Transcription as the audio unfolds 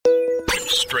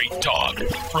Straight talk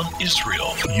from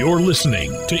Israel. You're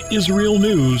listening to Israel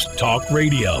News Talk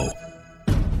Radio.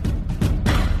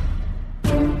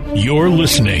 You're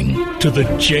listening to The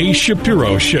Jay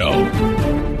Shapiro Show.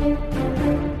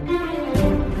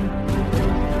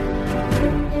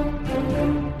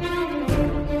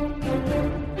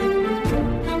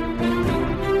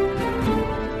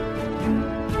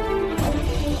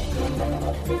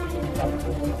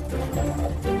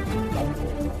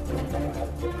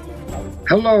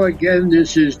 Hello again,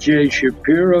 this is Jay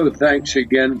Shapiro. Thanks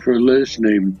again for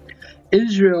listening.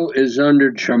 Israel is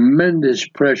under tremendous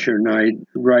pressure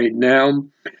right now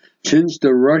since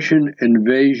the Russian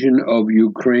invasion of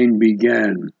Ukraine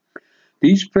began.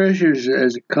 These pressures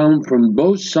has come from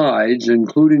both sides,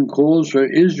 including calls for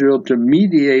Israel to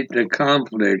mediate the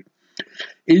conflict.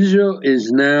 Israel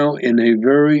is now in a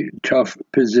very tough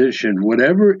position.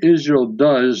 Whatever Israel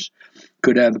does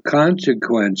could have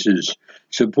consequences.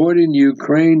 Supporting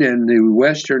Ukraine and the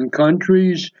Western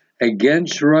countries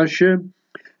against Russia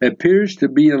appears to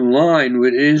be in line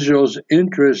with Israel's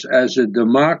interests as a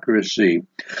democracy,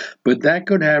 but that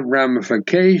could have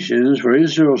ramifications for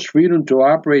Israel's freedom to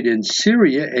operate in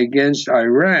Syria against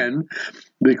Iran,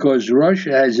 because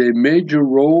Russia has a major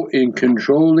role in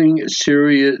controlling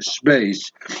Syria's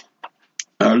space.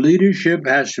 Our leadership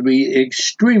has to be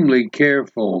extremely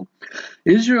careful.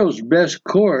 Israel's best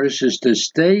course is to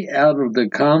stay out of the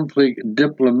conflict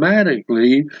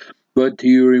diplomatically, but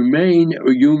to remain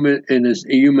in a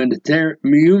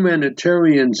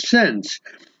humanitarian sense.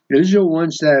 Israel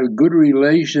wants to have good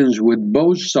relations with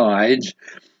both sides,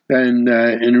 and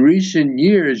in recent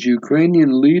years,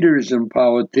 Ukrainian leaders and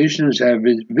politicians have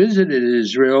visited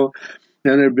Israel,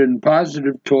 and there have been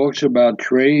positive talks about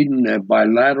trade and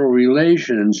bilateral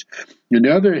relations. On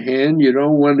the other hand, you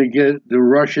don't want to get the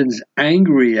Russians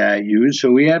angry at you,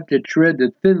 so we have to tread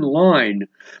the thin line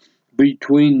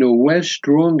between the West's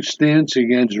strong stance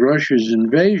against Russia's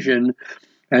invasion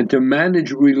and to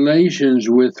manage relations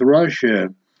with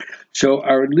Russia. So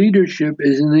our leadership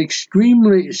is in an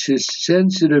extremely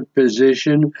sensitive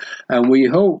position, and we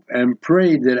hope and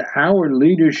pray that our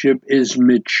leadership is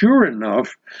mature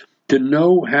enough to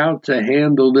know how to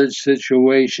handle this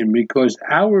situation, because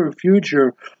our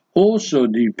future also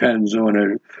depends on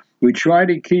it. We try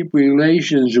to keep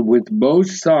relations with both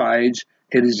sides.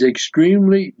 It is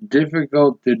extremely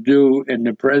difficult to do in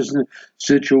the present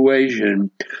situation.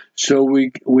 So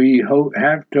we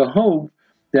have to hope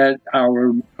that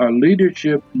our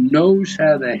leadership knows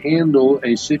how to handle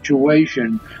a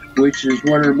situation which is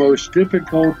one of the most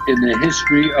difficult in the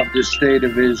history of the State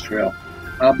of Israel.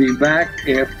 I'll be back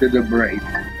after the break.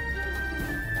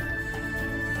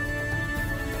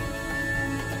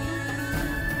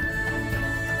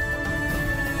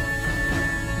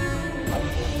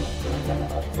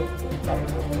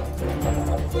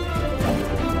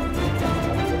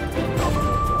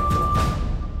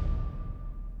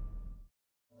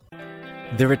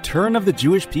 The return of the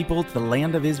Jewish people to the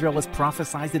land of Israel was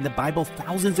prophesied in the Bible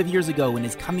thousands of years ago and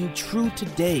is coming true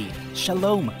today.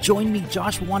 Shalom. Join me,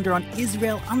 Josh Wander, on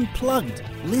Israel Unplugged.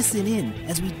 Listen in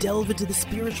as we delve into the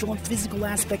spiritual and physical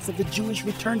aspects of the Jewish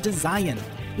return to Zion.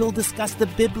 We'll discuss the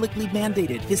biblically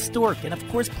mandated, historic, and of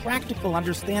course practical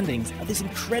understandings of this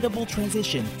incredible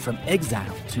transition from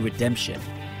exile to redemption.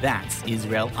 That's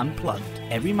Israel Unplugged,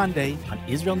 every Monday on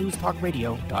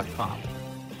IsraelNewsTalkRadio.com.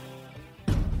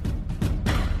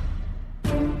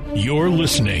 You're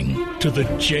listening to The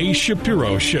Jay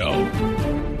Shapiro Show.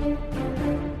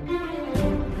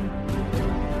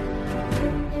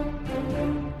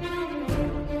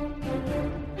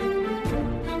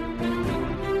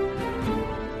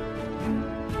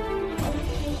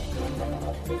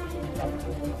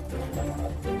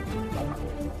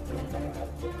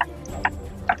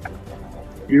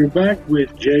 You're back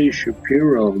with Jay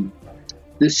Shapiro.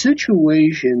 The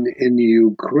situation in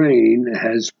Ukraine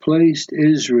has placed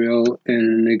Israel in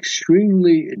an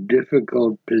extremely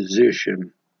difficult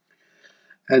position.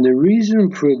 And the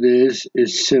reason for this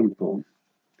is simple.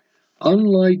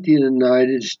 Unlike the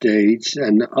United States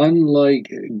and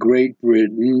unlike Great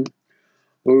Britain,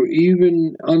 or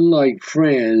even unlike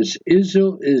France,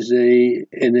 Israel is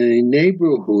in a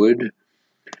neighborhood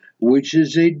which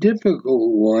is a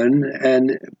difficult one,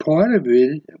 and part of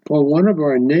it, for one of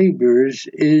our neighbors,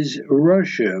 is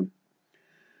Russia.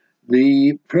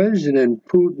 The President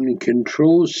Putin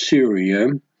controls Syria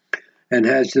and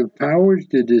has the power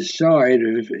to decide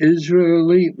if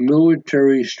Israeli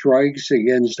military strikes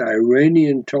against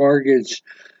Iranian targets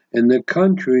in the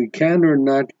country can or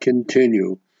not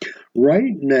continue.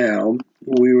 Right now,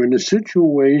 we're in a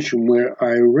situation where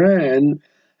Iran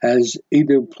has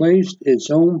either placed its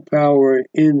own power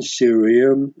in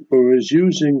Syria or is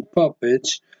using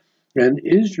puppets, and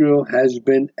Israel has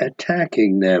been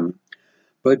attacking them.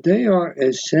 But they are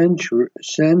essentially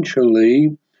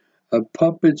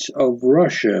puppets of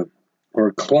Russia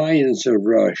or clients of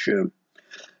Russia.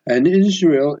 And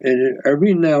Israel,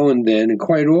 every now and then, and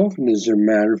quite often as a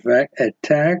matter of fact,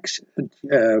 attacks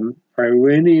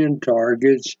Iranian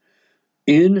targets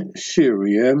in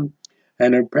Syria,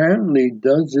 and apparently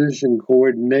does this in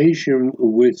coordination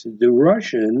with the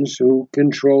Russians who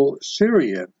control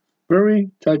Syria.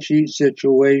 Very touchy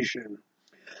situation.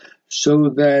 So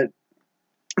that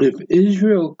if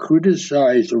Israel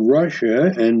criticized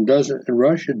Russia, and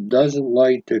Russia doesn't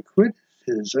like the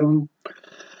criticism,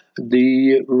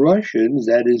 the Russians,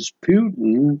 that is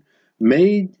Putin,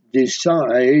 may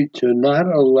decide to not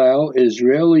allow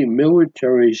Israeli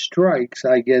military strikes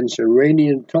against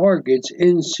Iranian targets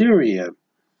in Syria.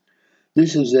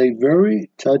 This is a very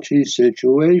touchy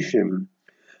situation.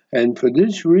 And for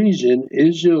this reason,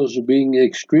 Israel's being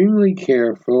extremely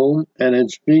careful, and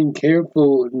it's being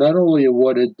careful not only in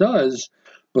what it does,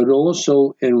 but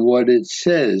also in what it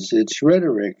says, its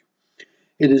rhetoric.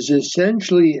 It is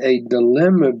essentially a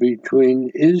dilemma between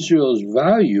Israel's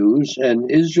values and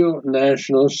Israel's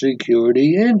national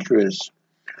security interests.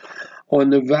 On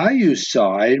the value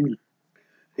side,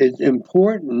 it's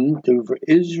important for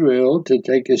Israel to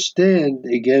take a stand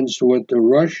against what the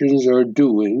Russians are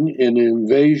doing in an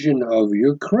invasion of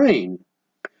Ukraine.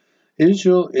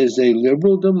 Israel is a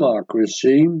liberal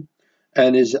democracy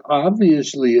and is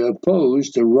obviously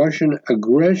opposed to Russian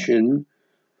aggression.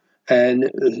 And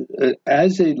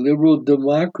as a liberal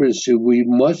democracy, we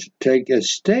must take a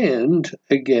stand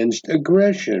against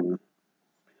aggression.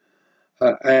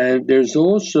 And there's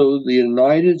also the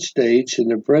United States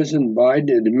and the President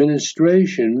Biden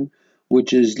administration,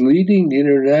 which is leading the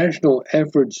international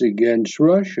efforts against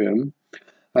Russia.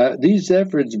 These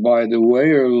efforts, by the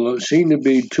way, seem to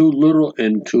be too little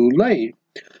and too late,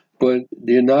 but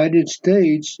the United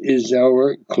States is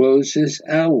our closest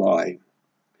ally.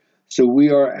 So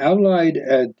we are allied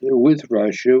with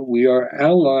Russia, we are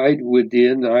allied with the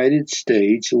United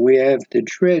States, and we have to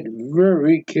tread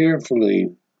very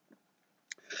carefully.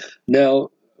 Now,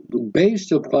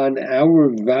 based upon our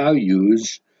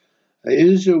values,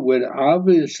 Israel would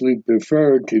obviously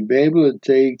prefer to be able to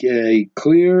take a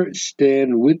clear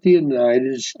stand with the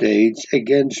United States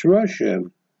against Russia.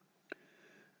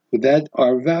 That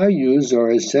our values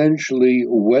are essentially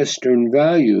Western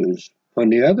values. On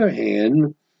the other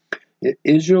hand,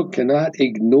 Israel cannot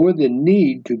ignore the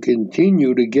need to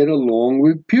continue to get along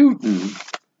with Putin.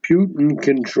 Putin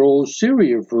controls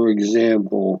Syria, for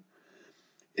example.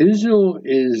 Israel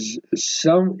is to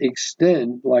some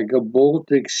extent like a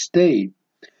Baltic state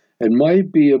and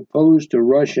might be opposed to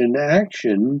Russian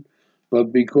action,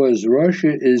 but because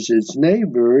Russia is its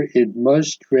neighbor, it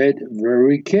must tread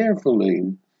very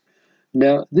carefully.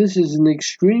 Now, this is an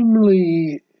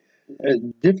extremely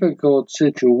difficult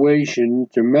situation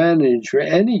to manage for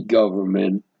any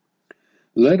government,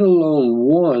 let alone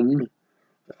one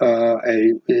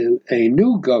a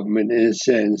new government in a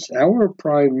sense. Our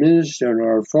prime minister and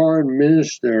our foreign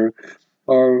minister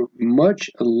are much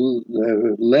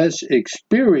less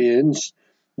experienced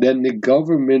than the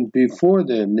government before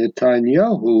them.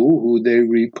 Netanyahu, who they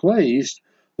replaced,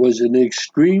 was an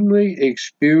extremely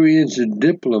experienced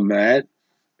diplomat,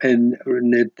 and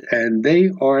they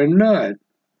are not.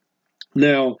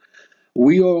 Now,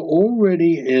 we are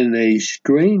already in a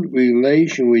strained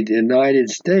relation with the United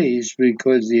States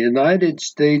because the United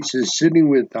States is sitting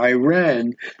with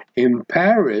Iran in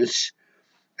Paris,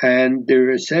 and they're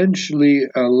essentially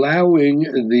allowing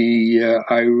the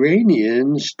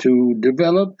Iranians to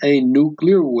develop a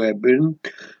nuclear weapon,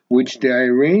 which the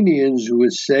Iranians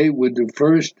would say the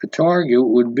first target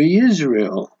would be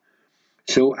Israel.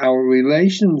 So our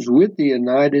relations with the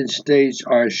United States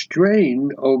are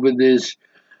strained over this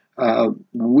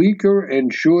weaker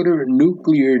and shorter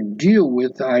nuclear deal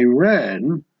with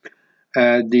Iran.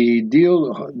 The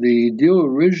deal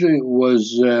originally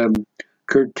was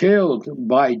curtailed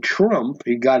by Trump.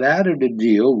 He got out of the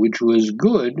deal, which was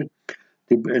good,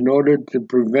 in order to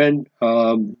prevent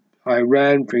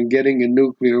Iran from getting a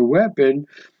nuclear weapon.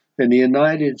 And the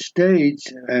United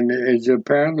States is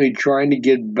apparently trying to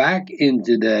get back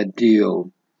into that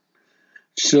deal.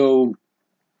 So,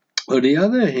 on the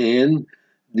other hand,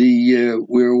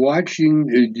 we're watching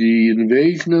the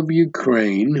invasion of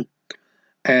Ukraine,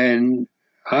 and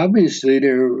obviously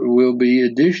there will be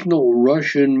additional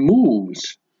Russian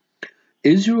moves.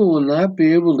 Israel will not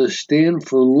be able to stand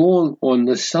for long on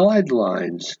the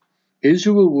sidelines.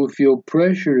 Israel will feel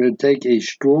pressure to take a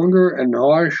stronger and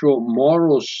harsher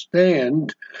moral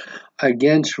stand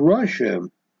against Russia.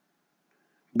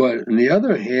 But on the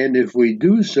other hand, if we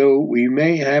do so, we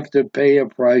may have to pay a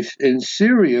price in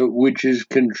Syria, which is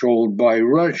controlled by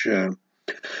Russia.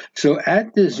 So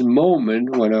at this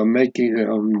moment, when I'm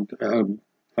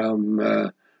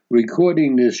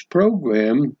recording this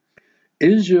program,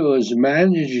 Israel is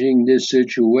managing this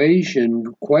situation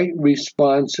quite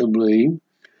responsibly,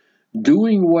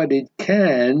 doing what it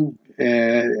can,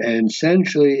 and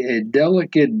essentially a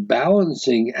delicate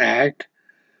balancing act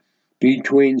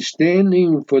between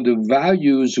standing for the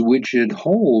values which it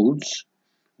holds,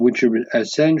 which are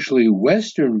essentially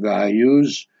Western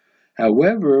values,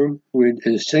 however, at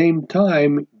the same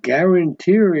time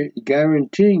guaranteeing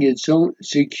its own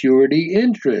security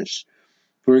interests.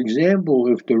 For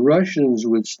example, if the Russians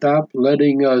would stop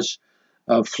letting us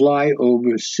fly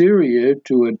over Syria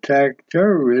to attack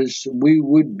terrorists, we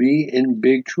would be in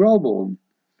big trouble.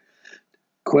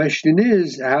 Question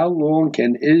is, how long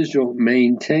can Israel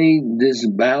maintain this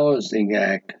balancing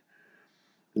act?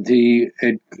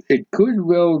 It could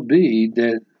well be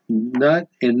that not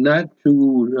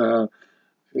too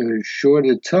short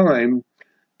a time,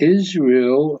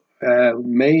 Israel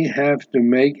may have to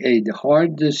make a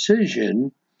hard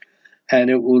decision, and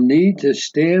it will need to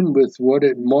stand with what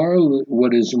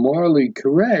is morally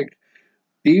correct,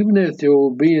 even if there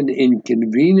will be an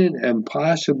inconvenient and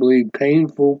possibly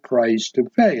painful price to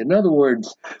pay. In other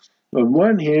words, on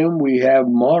one hand, we have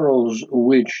morals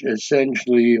which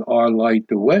essentially are like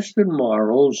the Western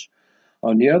morals.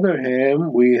 On the other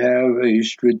hand, we have a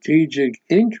strategic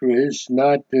interest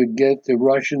not to get the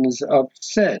Russians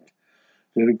upset.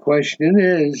 So the question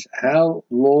is, how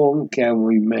long can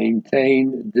we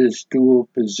maintain this dual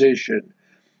position?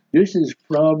 This is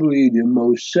probably the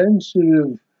most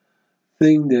sensitive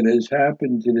thing that has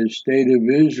happened to the state of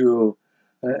Israel,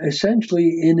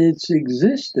 essentially in its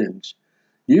existence.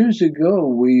 Years ago,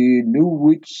 we knew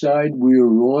which side we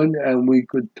were on, and we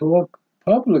could talk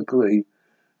publicly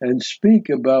and speak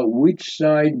about which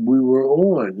side we were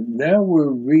on. Now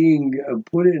we're being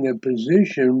put in a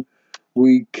position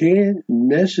we can't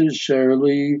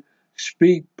necessarily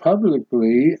speak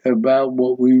publicly about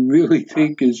what we really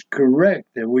think is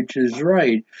correct and which is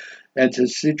right. That's a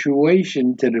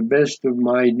situation, to the best of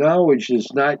my knowledge, has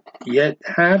not yet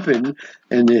happened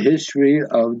in the history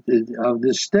of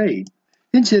the state.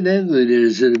 Incidentally,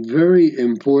 there's a very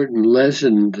important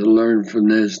lesson to learn from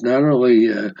this, not only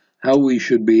how we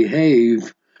should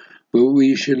behave, but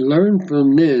we should learn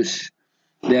from this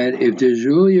that if there's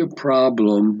really a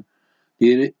problem,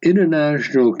 the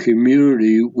international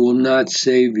community will not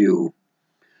save you.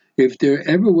 If there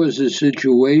ever was a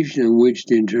situation in which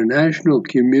the international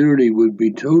community would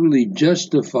be totally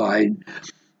justified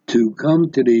to come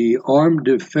to the armed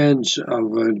defense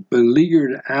of a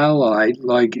beleaguered ally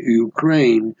like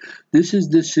Ukraine, this is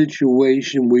the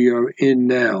situation we are in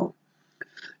now.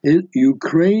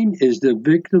 Ukraine is the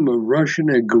victim of Russian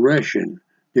aggression.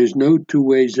 There's no two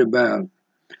ways about it.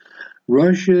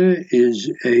 Russia is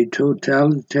a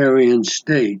totalitarian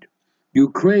state.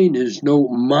 Ukraine is no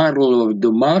model of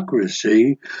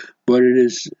democracy, but it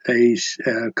is a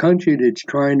country that's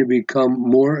trying to become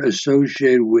more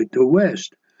associated with the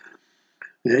West.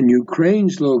 And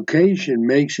Ukraine's location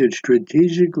makes it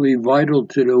strategically vital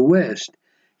to the West.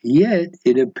 Yet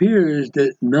it appears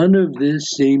that none of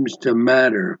this seems to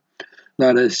matter.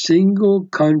 Not a single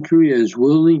country is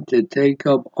willing to take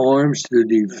up arms to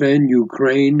defend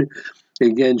Ukraine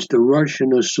against the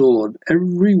Russian assault.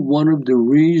 Every one of the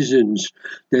reasons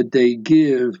that they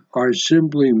give are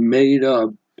simply made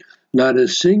up. Not a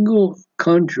single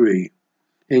country,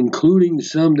 including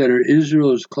some that are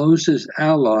Israel's closest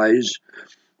allies,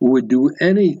 would do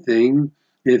anything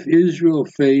if Israel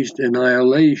faced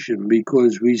annihilation,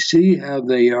 because we see how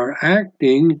they are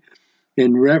acting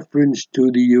in reference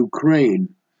to the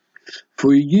Ukraine.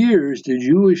 For years, the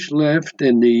Jewish left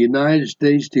and the United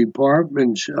States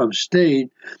Department of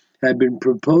State have been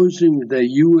proposing that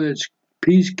U.S.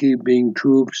 peacekeeping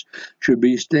troops should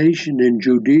be stationed in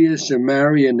Judea,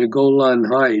 Samaria, and the Golan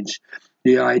Heights.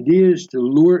 The idea is to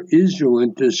lure Israel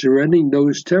into surrendering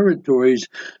those territories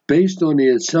based on the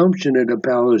assumption that a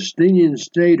Palestinian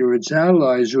state or its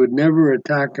allies would never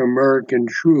attack American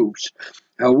troops.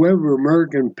 However,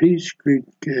 American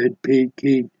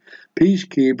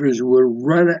peacekeepers would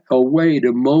run away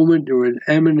the moment there was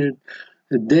imminent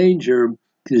danger,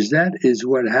 because that is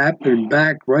what happened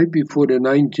back right before the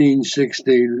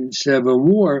 1967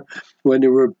 war, when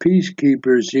there were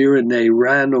peacekeepers here and they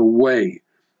ran away.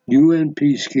 UN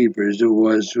peacekeepers, it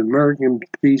was American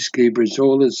peacekeepers,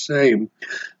 all the same.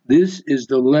 This is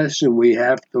the lesson we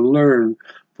have to learn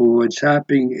for what's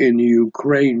happening in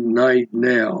Ukraine right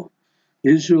now.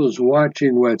 Israel's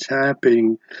watching what's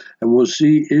happening and will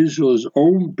see Israel's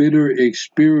own bitter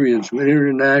experience with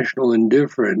international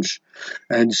indifference.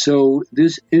 And so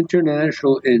this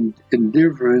international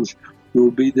indifference will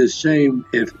be the same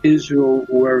if Israel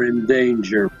were in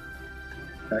danger.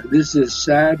 This is a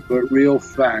sad but real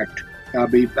fact. I'll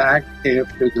be back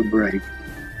after the break.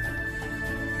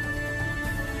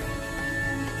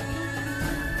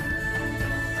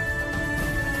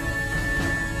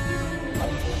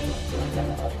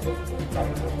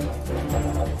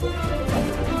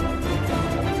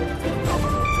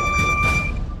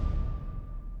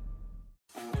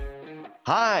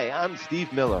 Hi, I'm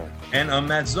Steve Miller. And I'm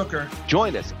Matt Zucker.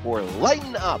 Join us for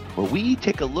Lighten Up, where we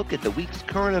take a look at the week's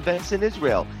current events in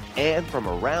Israel and from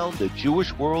around the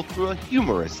Jewish world through a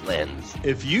humorous lens.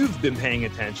 If you've been paying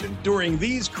attention during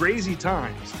these crazy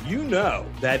times, you know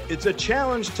that it's a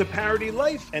challenge to parody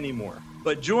life anymore.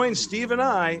 But join Steve and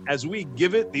I as we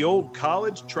give it the old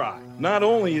college try. Not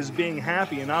only is being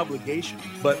happy an obligation,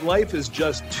 but life is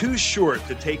just too short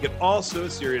to take it all so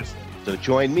seriously. So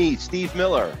join me, Steve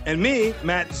Miller. And me,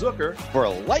 Matt Zucker. For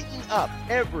Lighten Up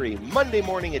every Monday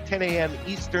morning at 10 a.m.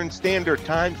 Eastern Standard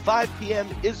Time, 5 p.m.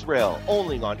 Israel,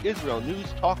 only on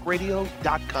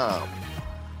IsraelNewsTalkRadio.com.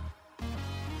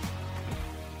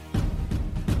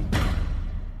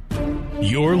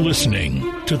 You're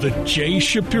listening to The Jay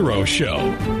Shapiro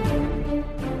Show.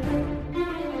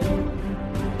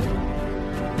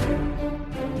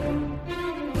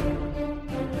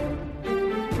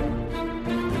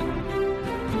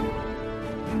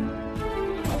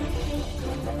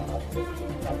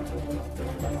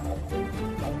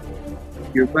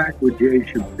 You're back with Jay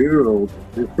Shapiro.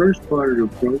 The first part of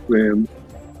the program,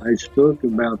 I spoke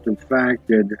about the fact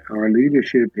that our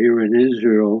leadership here in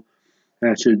Israel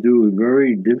has to do a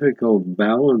very difficult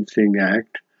balancing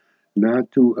act not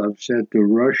to upset the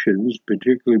Russians,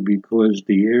 particularly because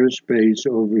the airspace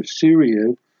over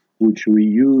Syria, which we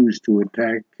use to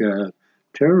attack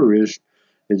terrorists,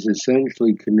 is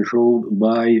essentially controlled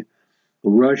by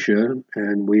Russia,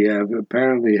 and we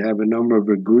apparently have a number of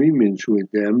agreements with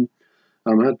them.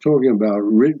 I'm not talking about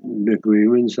written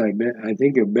agreements. I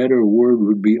think a better word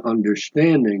would be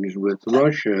understandings with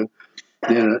Russia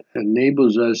that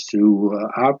enables us to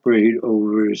operate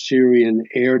over Syrian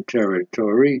air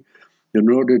territory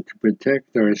in order to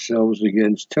protect ourselves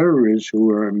against terrorists who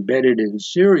are embedded in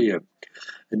Syria.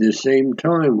 At the same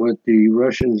time, what the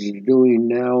Russians are doing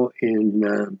now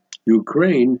in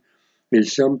Ukraine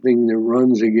is something that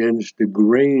runs against the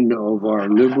grain of our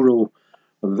liberal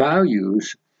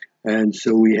values. And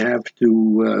so we have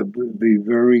to be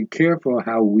very careful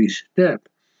how we step.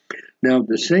 Now, at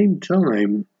the same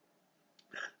time,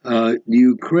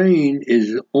 Ukraine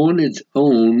is on its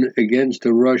own against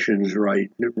the Russians right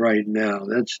now.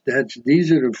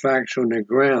 These are the facts on the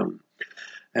ground.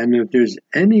 And if there's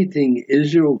anything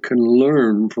Israel can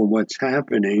learn from what's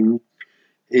happening,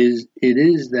 it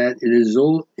is that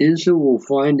Israel will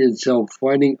find itself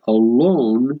fighting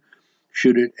alone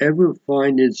should it ever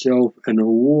find itself in a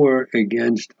war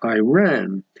against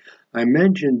Iran. I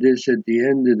mentioned this at the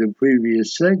end of the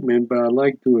previous segment, but I'd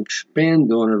like to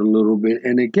expand on it a little bit.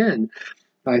 And again,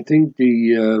 I think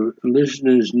the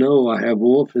listeners know I have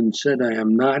often said I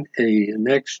am not an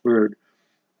expert,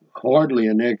 hardly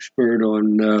an expert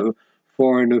on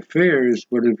foreign affairs,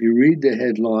 but if you read the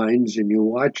headlines and you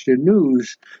watch the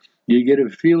news, you get a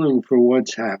feeling for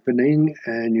what's happening,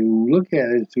 and you look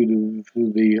at it through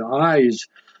the eyes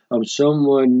of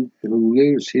someone who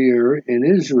lives here in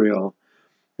Israel.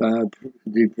 The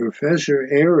Professor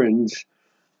Ahrens,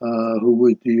 who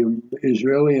was the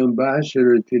Israeli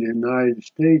ambassador to the United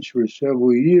States for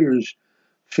several years,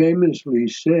 famously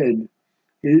said,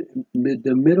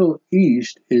 the Middle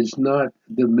East is not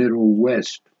the Middle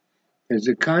West. As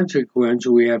a consequence,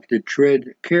 we have to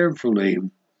tread carefully.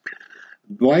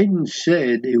 Biden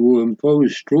said he will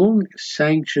impose strong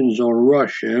sanctions on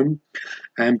Russia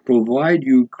and provide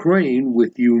Ukraine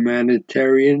with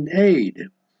humanitarian aid.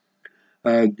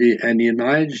 And the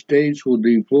United States will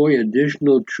deploy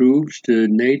additional troops to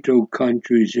NATO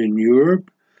countries in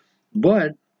Europe,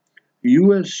 but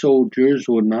U.S. soldiers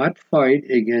will not fight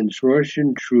against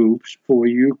Russian troops for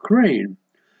Ukraine.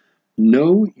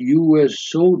 No U.S.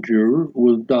 soldier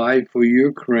will die for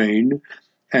Ukraine,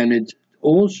 and it's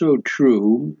also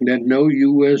true that no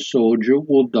U.S. soldier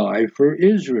will die for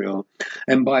Israel.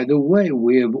 And by the way,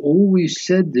 we have always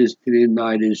said this to the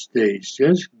United States.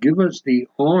 Just give us the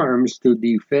arms to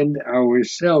defend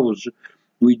ourselves.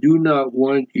 We do not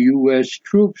want U.S.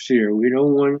 troops here. We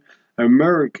don't want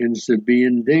Americans to be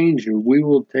in danger. We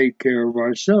will take care of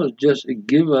ourselves. Just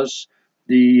give us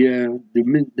the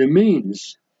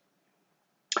means.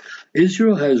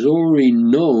 Israel has already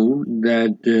known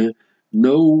that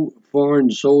no foreign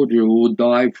soldier will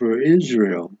die for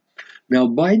Israel. Now,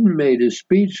 Biden made a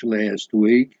speech last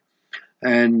week,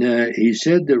 and he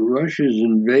said that Russia's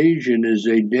invasion is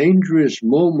a dangerous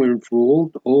moment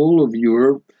for all of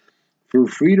Europe, for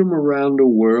freedom around the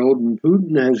world, and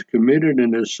Putin has committed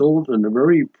an assault on the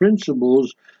very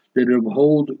principles that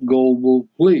uphold global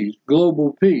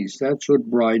peace. That's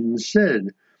what Biden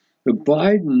said. But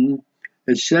Biden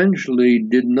essentially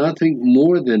did nothing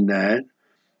more than that,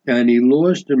 and he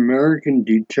lost American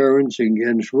deterrence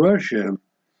against Russia.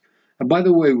 And by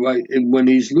the way, when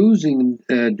he's losing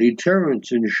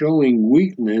deterrence and showing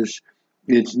weakness,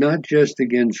 it's not just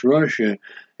against Russia,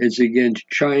 it's against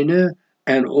China,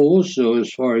 and also,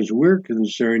 as far as we're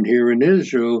concerned here in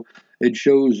Israel, it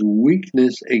shows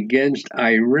weakness against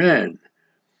Iran,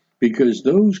 because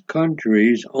those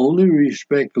countries only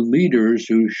respect leaders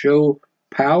who show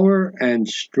power and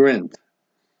strength.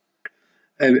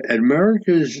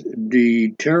 America's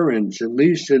deterrence, at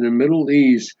least in the Middle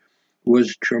East,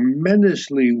 was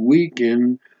tremendously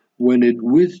weakened when it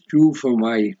withdrew from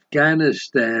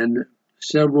Afghanistan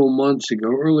several months ago,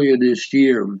 earlier this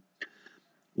year.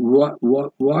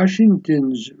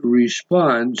 Washington's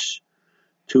response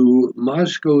to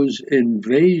Moscow's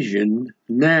invasion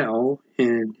now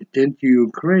into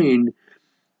Ukraine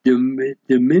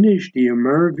diminished the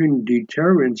American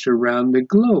deterrence around the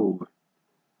globe.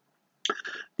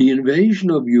 The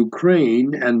invasion of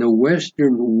Ukraine and the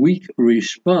Western weak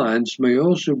response may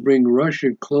also bring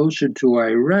Russia closer to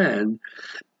Iran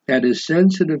at a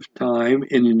sensitive time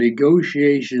in the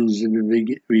negotiations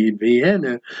in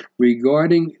Vienna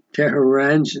regarding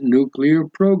Tehran's nuclear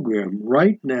program.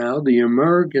 Right now, the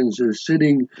Americans are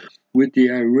sitting with the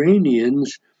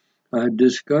Iranians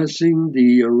discussing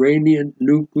the Iranian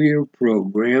nuclear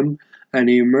program, and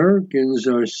the Americans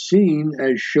are seen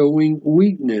as showing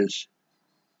weakness.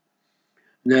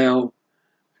 Now,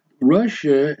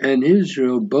 Russia and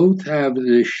Israel both have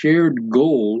the shared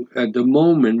goal at the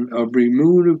moment of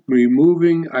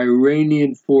removing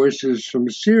Iranian forces from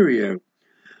Syria,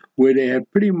 where they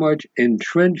have pretty much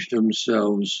entrenched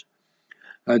themselves.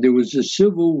 There was a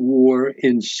civil war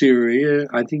in Syria.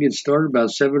 I think it started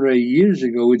about 7 or 8 years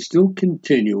ago. It's still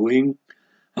continuing.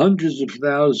 Hundreds of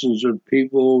thousands of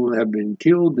people have been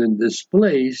killed and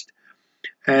displaced,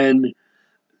 and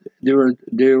there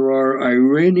are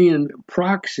Iranian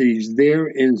proxies there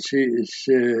in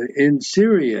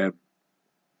Syria.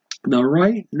 Now,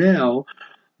 right now,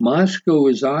 Moscow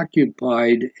is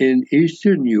occupied in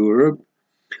Eastern Europe,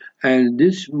 and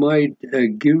this might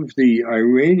give the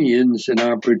Iranians an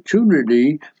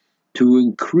opportunity to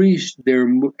increase their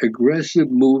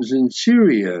aggressive moves in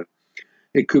Syria.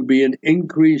 It could be an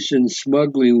increase in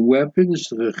smuggling weapons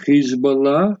to the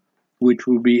Hezbollah, which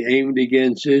will be aimed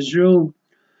against Israel,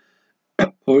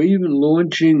 or even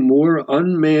launching more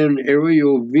unmanned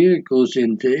aerial vehicles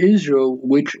into Israel,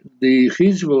 which the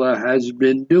Hezbollah has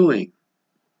been doing.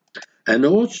 And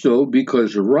also,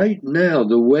 because right now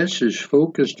the West is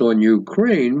focused on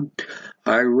Ukraine,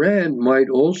 Iran might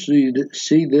also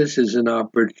see this as an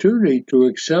opportunity to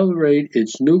accelerate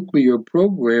its nuclear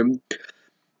program,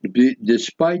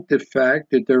 despite the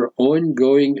fact that there are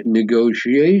ongoing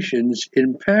negotiations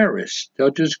in Paris.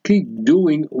 They'll just keep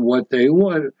doing what they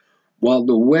want while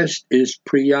the West is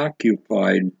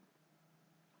preoccupied.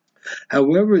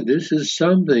 However, this is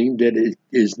something that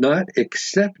is not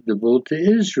acceptable to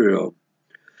Israel.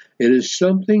 It is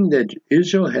something that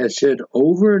Israel has said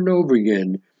over and over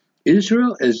again.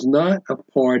 Israel is not a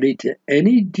party to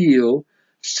any deal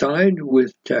signed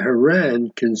with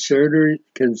Tehran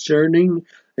concerning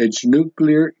its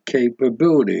nuclear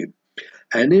capability.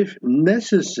 And if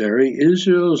necessary,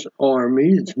 Israel's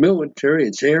army, its military,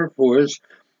 its air force,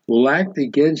 will act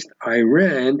against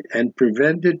Iran and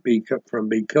prevent it from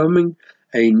becoming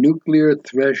a nuclear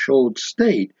threshold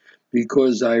state,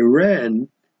 because Iran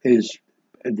is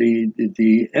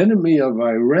the enemy of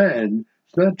Iran.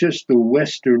 It's not just the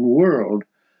Western world.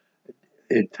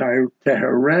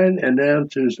 Tehran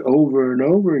announces over and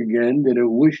over again that it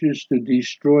wishes to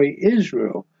destroy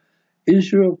Israel.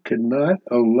 Israel cannot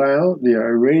allow the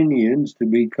Iranians to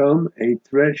become a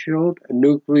threshold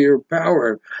nuclear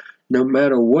power, no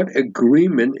matter what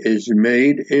agreement is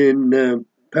made in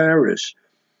Paris.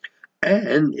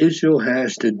 And Israel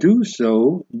has to do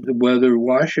so, whether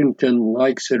Washington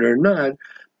likes it or not,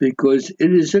 because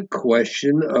it is a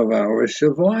question of our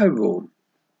survival.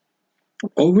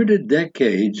 Over the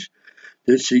decades,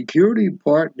 The security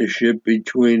partnership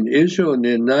between Israel and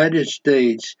the United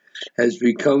States has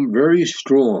become very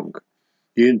strong.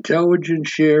 The intelligence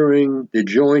sharing, the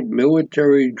joint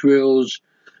military drills,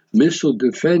 missile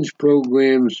defense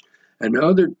programs, and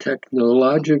other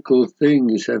technological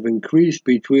things have increased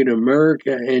between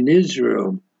America and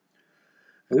Israel.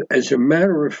 As a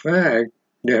matter of fact,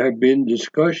 there have been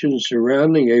discussions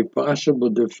surrounding a possible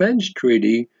defense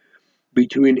treaty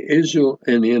between Israel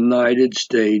and the United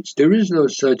States. There is no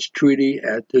such treaty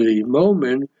at the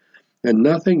moment, and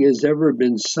nothing has ever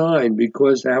been signed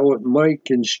because how it might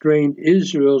constrain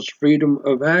Israel's freedom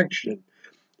of action.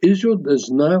 Israel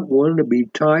does not want to be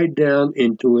tied down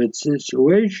into a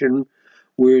situation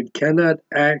where it cannot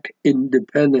act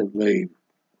independently.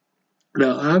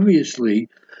 Now, obviously,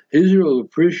 Israel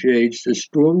appreciates the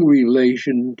strong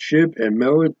relationship and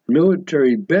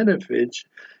military benefits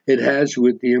it has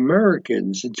with the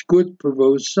Americans. It's good for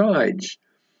both sides.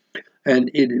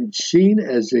 And it is seen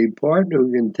as a partner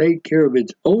who can take care of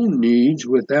its own needs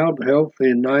without help from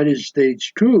the United States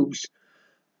troops.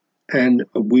 And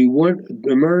we want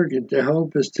America to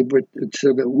help us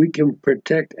so that we can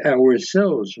protect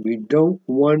ourselves. We don't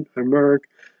want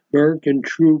American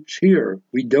troops here.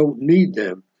 We don't need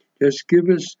them. Just give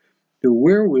us the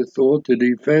wherewithal to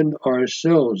defend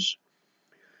ourselves.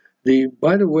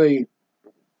 By the way,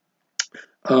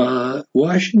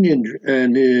 Washington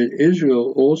and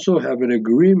Israel also have an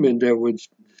agreement that would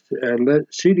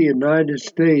see the United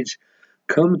States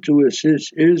come to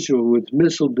assist Israel with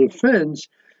missile defense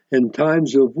in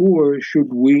times of war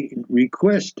should we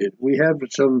request it. We have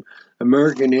some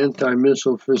American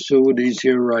anti-missile facilities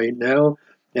here right now,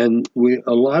 and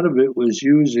a lot of it was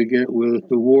used again with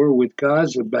the war with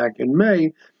Gaza back in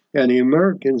May, and the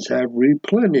Americans have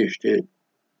replenished it.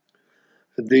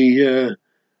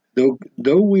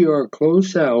 Though we are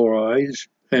close allies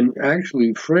and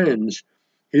actually friends,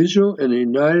 Israel and the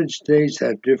United States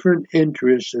have different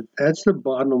interests. That's the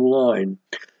bottom line.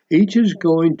 Each is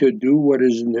going to do what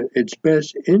is in its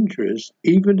best interest,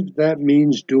 even if that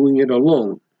means doing it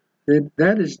alone.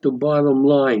 That is the bottom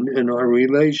line in our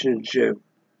relationship.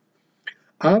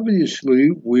 Obviously,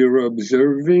 we're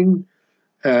observing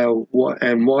and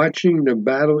watching the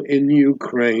battle in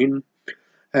Ukraine,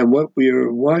 and what we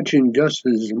are watching just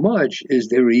as much is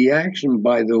the reaction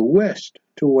by the West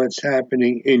to what's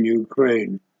happening in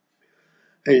Ukraine.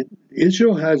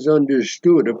 Israel has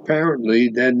understood, apparently,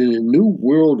 that in the new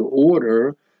world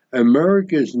order,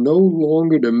 America is no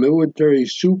longer the military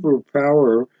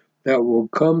superpower that will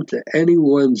come to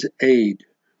anyone's aid.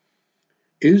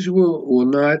 Israel will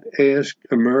not ask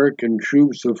American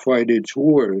troops to fight its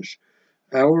wars.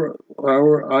 Our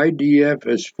IDF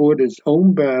has fought its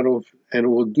own battle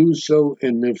and will do so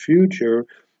in the future,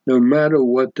 no matter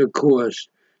what the cost.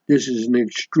 This is an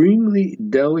extremely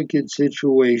delicate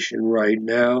situation right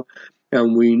now,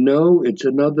 and we know it's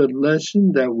another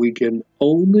lesson that we can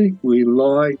only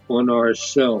rely on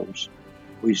ourselves.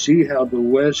 We see how the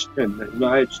West and the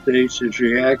United States is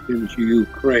reacting to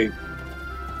Ukraine.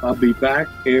 I'll be back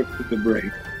after the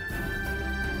break.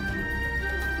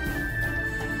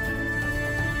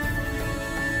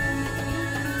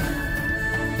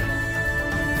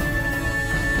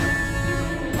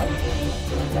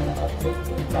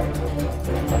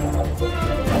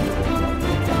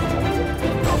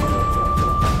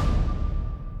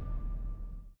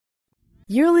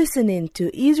 You're listening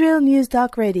to Israel News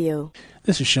Talk Radio.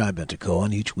 This is Shai Ben-Tekoa,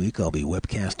 and each week I'll be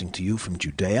webcasting to you from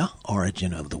Judea,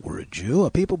 origin of the word Jew,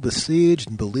 a people besieged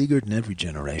and beleaguered in every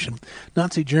generation.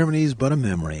 Nazi Germany is but a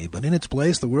memory, but in its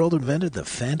place the world invented the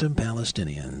phantom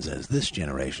Palestinians as this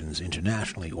generation's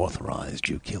internationally authorized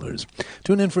Jew killers.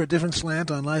 Tune in for a different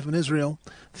slant on life in Israel,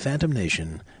 Phantom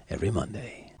Nation, every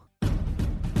Monday.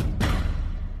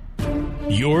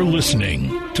 You're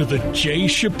listening to The Jay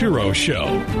Shapiro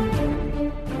Show.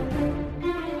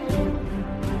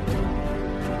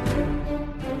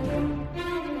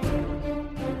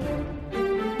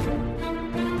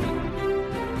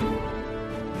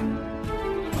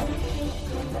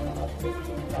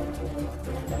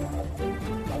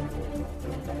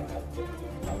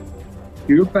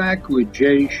 You're back with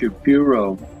Jay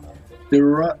Shapiro.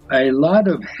 There are a lot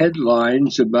of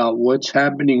headlines about what's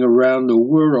happening around the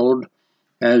world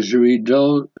as a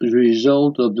result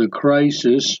of the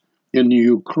crisis in the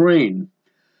Ukraine.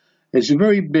 It's a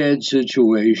very bad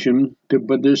situation,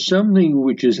 but there's something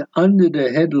which is under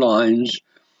the headlines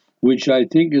which I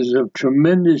think is of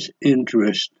tremendous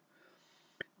interest.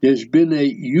 There's been a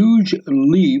huge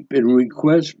leap in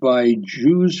requests by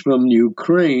Jews from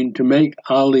Ukraine to make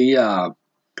Aliyah.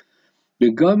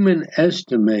 The government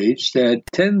estimates that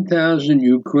 10,000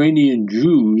 Ukrainian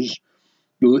Jews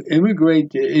will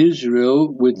immigrate to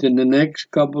Israel within the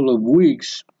next couple of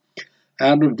weeks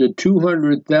out of the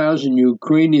 200,000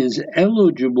 Ukrainians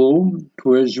eligible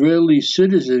for Israeli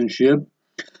citizenship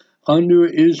under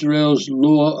Israel's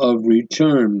law of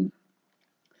return.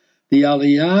 The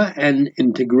Aliyah and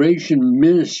Integration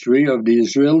Ministry of the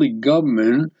Israeli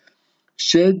government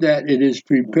said that it is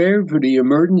prepared for the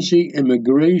emergency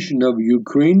immigration of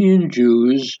Ukrainian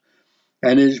Jews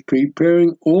and is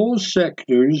preparing all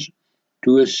sectors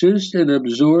to assist and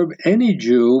absorb any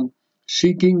Jew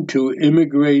seeking to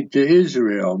immigrate to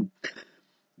Israel.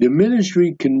 The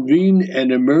ministry convened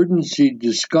an emergency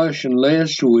discussion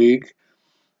last week,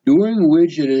 during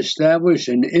which it established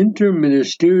an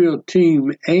interministerial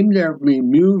team aimed at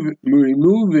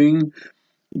removing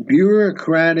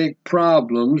bureaucratic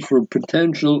problems for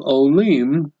potential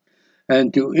Olim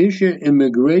and to issue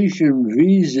immigration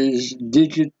visas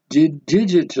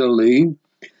digitally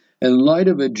in light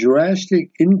of a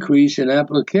drastic increase in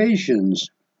applications.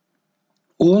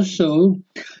 Also,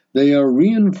 they are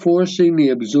reinforcing the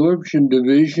absorption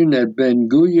division at Ben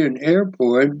Gurion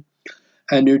Airport,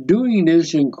 and they're doing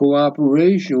this in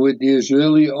cooperation with the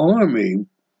Israeli Army.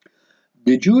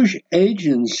 The Jewish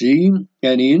Agency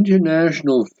and the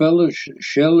International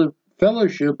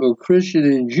Fellowship of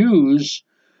Christian Jews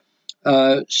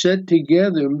set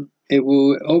together, it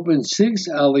will open 6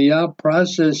 Aliyah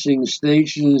processing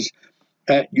stations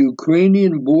at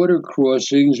Ukrainian border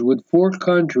crossings with 4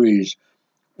 countries,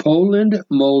 Poland,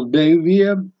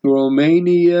 Moldavia,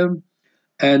 Romania,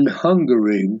 and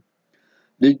Hungary.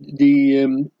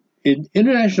 The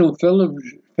International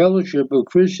Fellowship of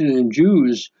Christian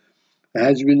Jews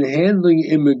has been handling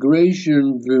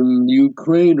immigration from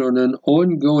Ukraine on an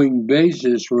ongoing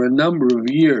basis for a number of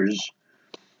years.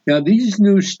 Now, these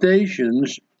new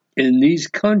stations in these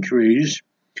countries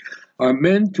are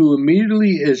meant to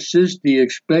immediately assist the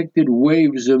expected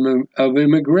waves of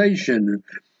immigration.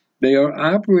 They are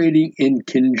operating in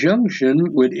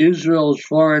conjunction with Israel's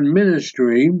foreign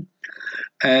ministry,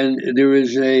 and there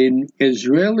is an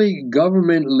Israeli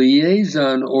government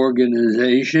liaison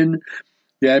organization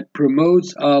that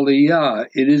promotes Aliyah.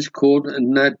 It is called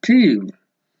Nativ.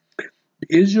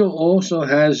 Israel also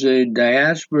has a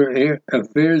diaspora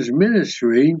affairs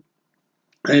ministry,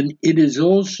 and it is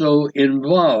also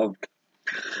involved,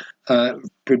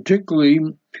 particularly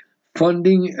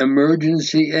funding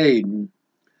emergency aid.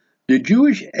 The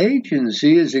Jewish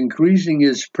Agency is increasing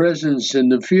its presence in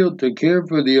the field to care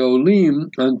for the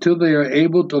Olim until they are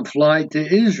able to fly to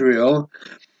Israel,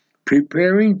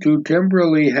 preparing to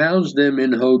temporarily house them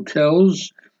in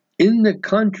hotels in the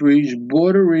countries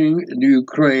bordering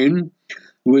Ukraine,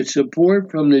 with support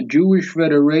from the Jewish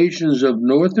Federations of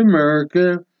North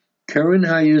America, Keren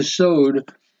HaYesod,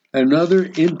 and other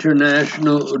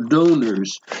international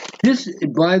donors. This,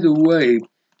 by the way,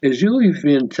 is really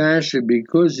fantastic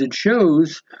because it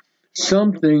shows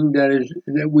something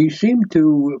that we seem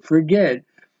to forget,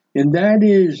 and that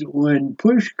is when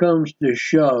push comes to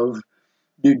shove,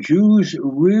 the Jews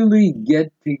really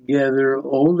get together,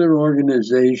 all their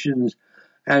organizations,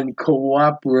 and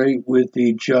cooperate with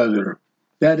each other.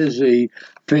 That is a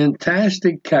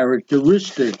fantastic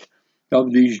characteristic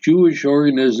of these Jewish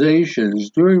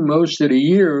organizations. During most of the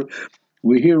year,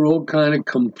 we hear all kinds of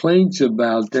complaints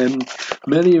about them,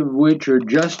 many of which are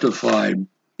justified.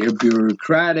 They're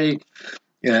bureaucratic,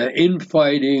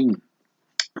 infighting,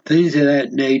 things of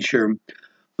that nature.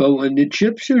 But when the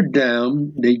chips are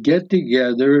down, they get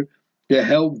together to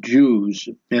help Jews.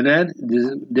 And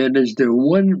that is their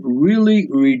one really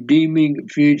redeeming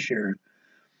feature.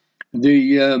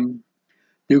 They're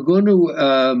going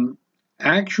to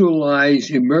actualize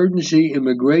emergency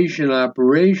immigration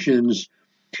operations.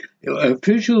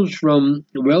 Officials from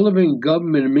relevant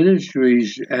government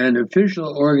ministries and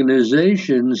official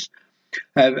organizations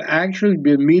have actually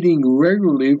been meeting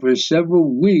regularly for several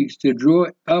weeks to draw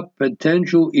up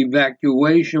potential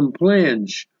evacuation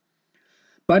plans.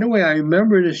 By the way, I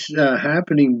remember this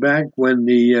happening back when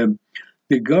the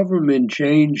government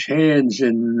changed hands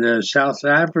in South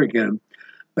Africa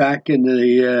back in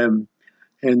the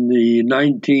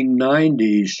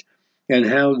 1990s. And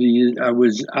how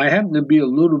I happened to be a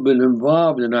little bit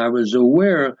involved, and I was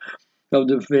aware of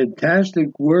the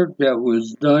fantastic work that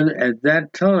was done at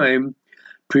that time,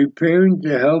 preparing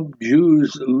to help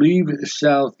Jews leave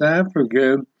South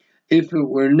Africa if it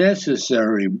were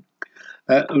necessary.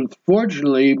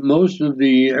 Unfortunately, most of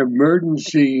the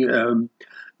emergency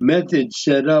methods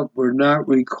set up were not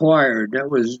required. That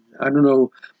was, I don't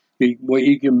know what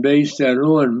you can base that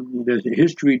on. The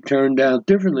history turned out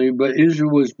differently, but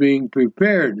Israel was being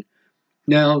prepared.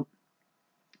 Now,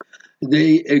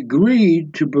 they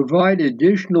agreed to provide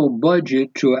additional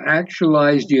budget to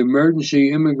actualize the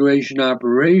emergency immigration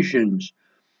operations.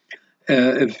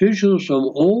 Officials from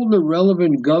all the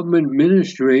relevant government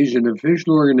ministries and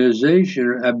official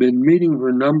organizations have been meeting for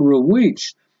a number of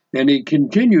weeks, and they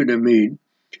continue to meet.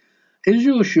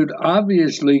 Israel should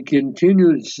obviously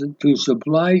continue to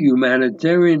supply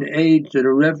humanitarian aid to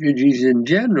the refugees in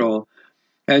general,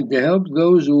 and to help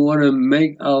those who want to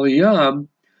make Aliyah.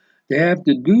 They have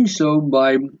to do so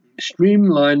by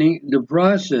streamlining the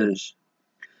process.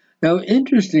 Now,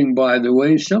 interesting, by the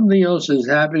way, something else is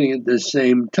happening at the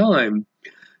same time.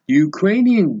 The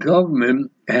Ukrainian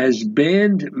government has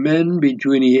banned men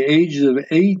between the ages of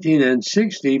 18 and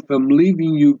 60 from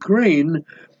leaving Ukraine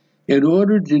in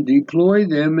order to deploy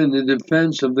them in the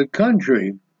defense of the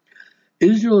country.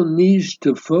 Israel needs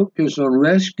to focus on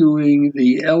rescuing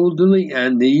the elderly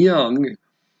and the young,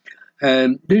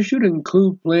 and this should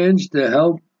include plans to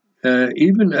help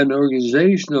even an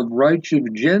organization of righteous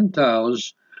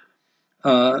Gentiles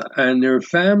and their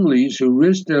families who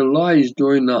risked their lives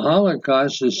during the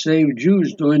Holocaust to save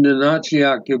Jews during the Nazi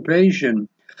occupation.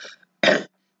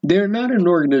 They're not an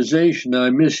organization, I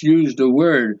misused the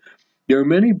word. There are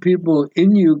many people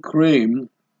in Ukraine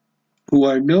who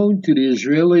are known to the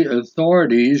Israeli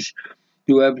authorities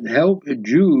to have helped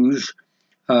Jews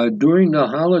during the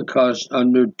Holocaust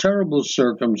under terrible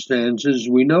circumstances.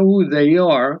 We know who they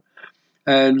are,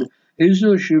 and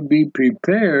Israel should be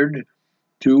prepared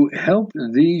to help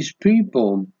these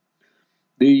people.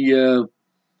 For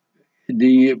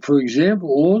example,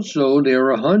 also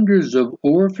there are hundreds of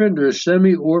orphaned or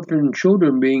semi-orphaned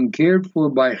children being cared for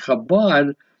by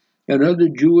Chabad and other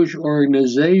Jewish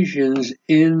organizations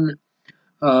in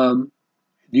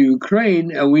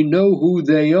Ukraine, and we know who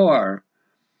they are.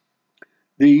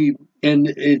 And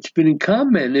it's been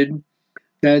commented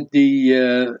that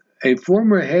a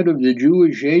former head of the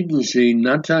Jewish agency,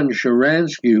 Natan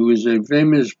Sharansky, who is a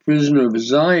famous prisoner of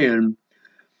Zion,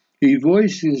 he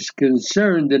voiced his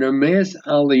concern that a mass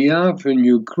aliyah from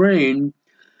Ukraine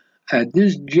at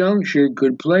this juncture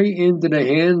could play into the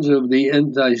hands of the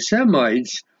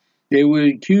anti-Semites. They would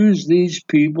accuse these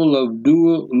people of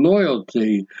dual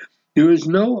loyalty. There is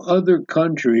no other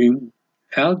country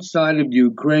outside of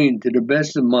Ukraine, to the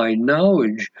best of my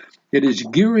knowledge, that is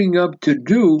gearing up to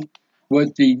do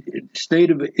what the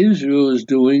state of Israel is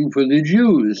doing for the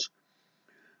Jews.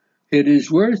 It is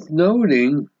worth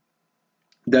noting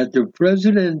that the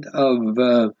president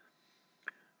of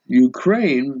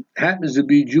Ukraine happens to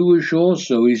be Jewish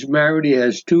also. He's married, he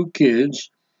has 2 kids.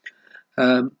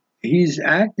 He's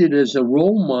acted as a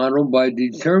role model by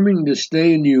determining to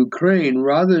stay in Ukraine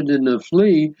rather than to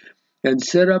flee and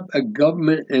set up a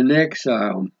government in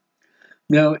exile.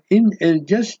 Now, in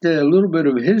just a little bit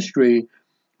of history,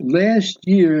 last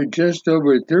year, just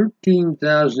over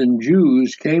 13,000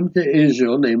 Jews came to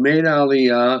Israel. They made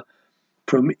Aliyah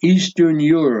from Eastern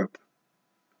Europe.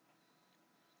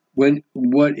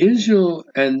 What Israel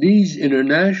and these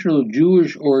international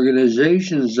Jewish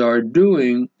organizations are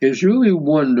doing is really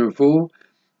wonderful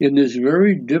in this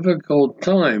very difficult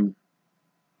time.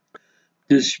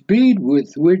 The speed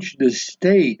with which the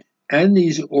state and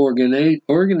these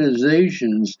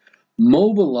organizations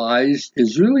mobilized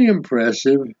is really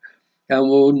impressive and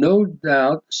will no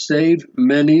doubt save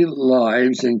many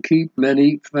lives and keep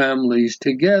many families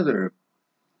together.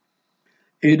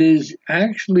 It is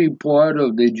actually part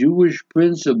of the Jewish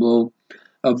principle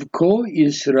of Kol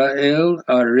Yisrael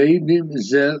Arevim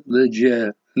Zeh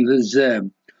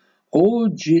Lezeh. All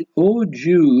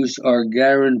Jews are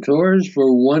guarantors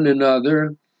for one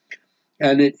another,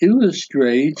 and it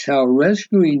illustrates how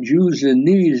rescuing Jews in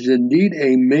need is indeed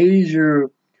a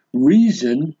major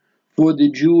reason for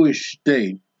the Jewish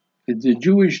state. If the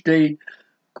Jewish state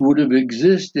would have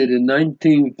existed in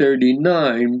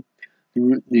 1939,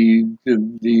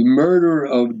 the murder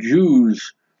of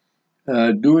Jews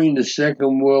during the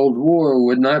Second World War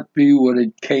would not be what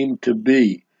it came to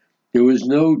be. There was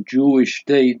no Jewish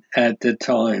state at the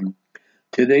time.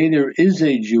 Today there is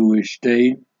a Jewish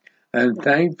state, and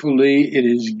thankfully it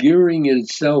is gearing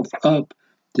itself up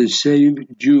to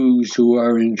save Jews who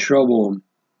are in trouble.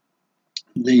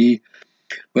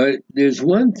 But there's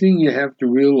one thing you have to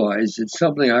realize. It's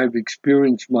something I've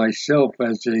experienced myself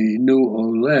as a new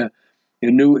Oleh, a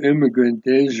new immigrant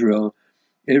to Israel.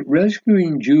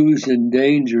 Rescuing Jews in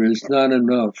danger is not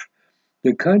enough.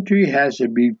 The country has to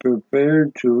be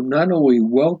prepared to not only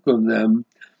welcome them,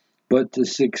 but to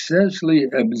successfully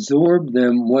absorb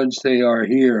them once they are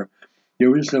here.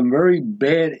 There was a very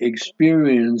bad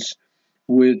experience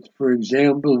with, for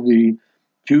example, the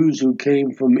Jews who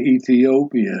came from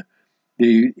Ethiopia.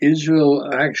 Israel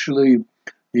actually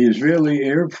the Israeli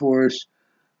Air Force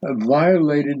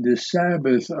violated the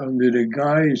Sabbath under the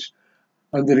guide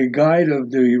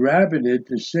of the rabbinate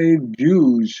to save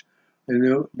Jews, and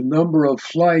the number of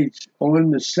flights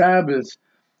on the Sabbath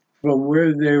from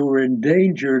where they were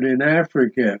endangered in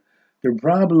Africa. The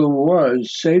problem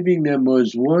was saving them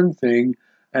was one thing,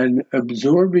 and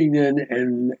absorbing them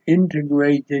and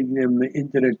integrating them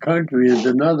into the country is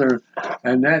another,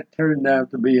 and that turned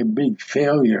out to be a big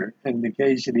failure in the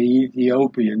case of the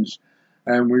Ethiopians,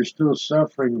 and we're still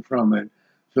suffering from it.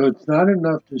 So it's not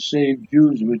enough to save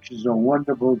Jews, which is a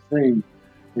wonderful thing.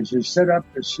 It's to set up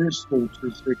a system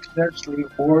to successfully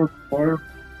or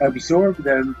absorb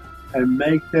them and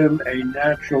make them a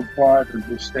natural part of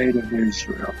the state of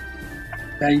Israel.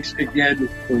 Thanks again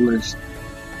for listening.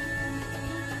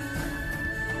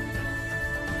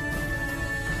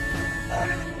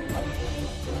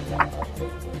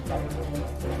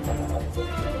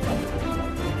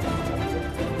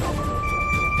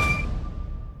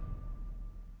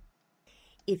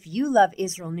 If you love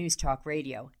Israel News Talk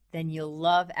Radio, then you'll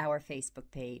love our Facebook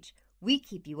page. We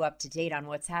keep you up to date on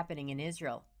what's happening in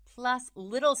Israel, plus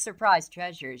little surprise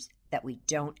treasures that we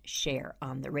don't share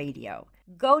on the radio.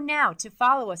 Go now to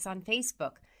follow us on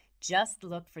Facebook. Just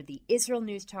look for the Israel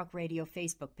News Talk Radio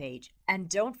Facebook page, and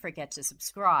don't forget to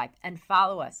subscribe and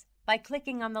follow us by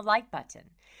clicking on the like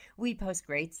button. We post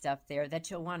great stuff there that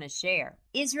you'll want to share.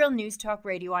 Israel News Talk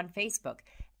Radio on Facebook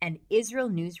and Israel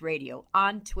News Radio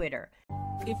on Twitter.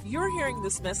 If you're hearing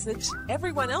this message,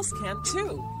 everyone else can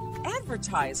too.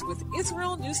 Advertise with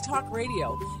Israel News Talk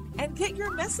Radio and get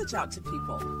your message out to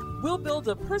people. We'll build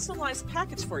a personalized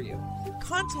package for you.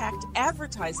 Contact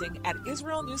advertising at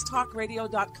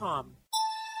israelnewstalkradio.com.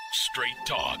 Straight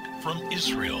talk from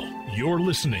Israel. You're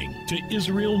listening to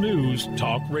Israel News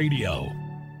Talk Radio.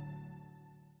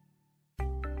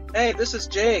 Hey, this is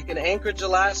Jake in Anchorage,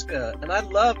 Alaska, and I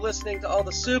love listening to all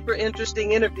the super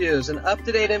interesting interviews and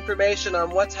up-to-date information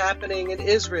on what's happening in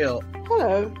Israel.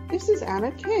 Hello, this is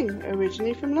Anna King,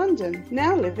 originally from London,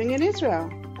 now living in Israel.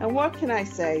 And what can I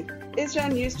say? Israel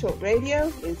News Talk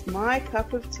Radio is my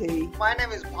cup of tea. My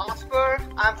name is Bhaskar.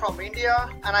 I'm from India,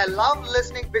 and I love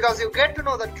listening because you get to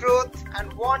know the truth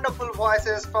and wonderful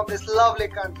voices from this lovely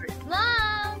country.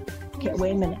 Mom! Okay,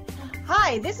 wait a minute.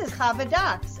 Hi, this is Chava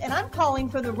Dax, and I'm calling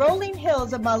from the rolling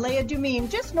hills of Ma'ale Adumim,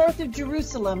 just north of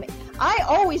Jerusalem. I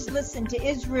always listen to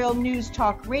Israel News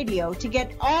Talk Radio to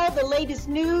get all the latest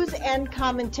news and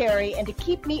commentary and to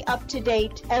keep me up to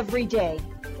date every day.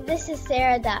 This is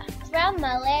Sarah Dax from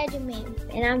Ma'ale Adumim,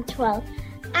 and I'm 12.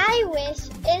 I wish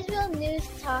Israel News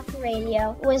Talk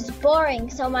Radio was boring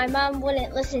so my mom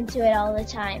wouldn't listen to it all the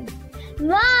time.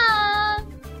 Mom!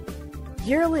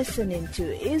 You're listening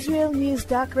to Israel News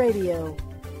Talk Radio.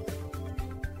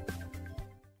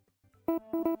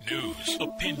 News,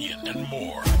 opinion, and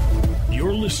more.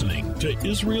 You're listening to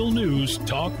Israel News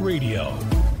Talk Radio.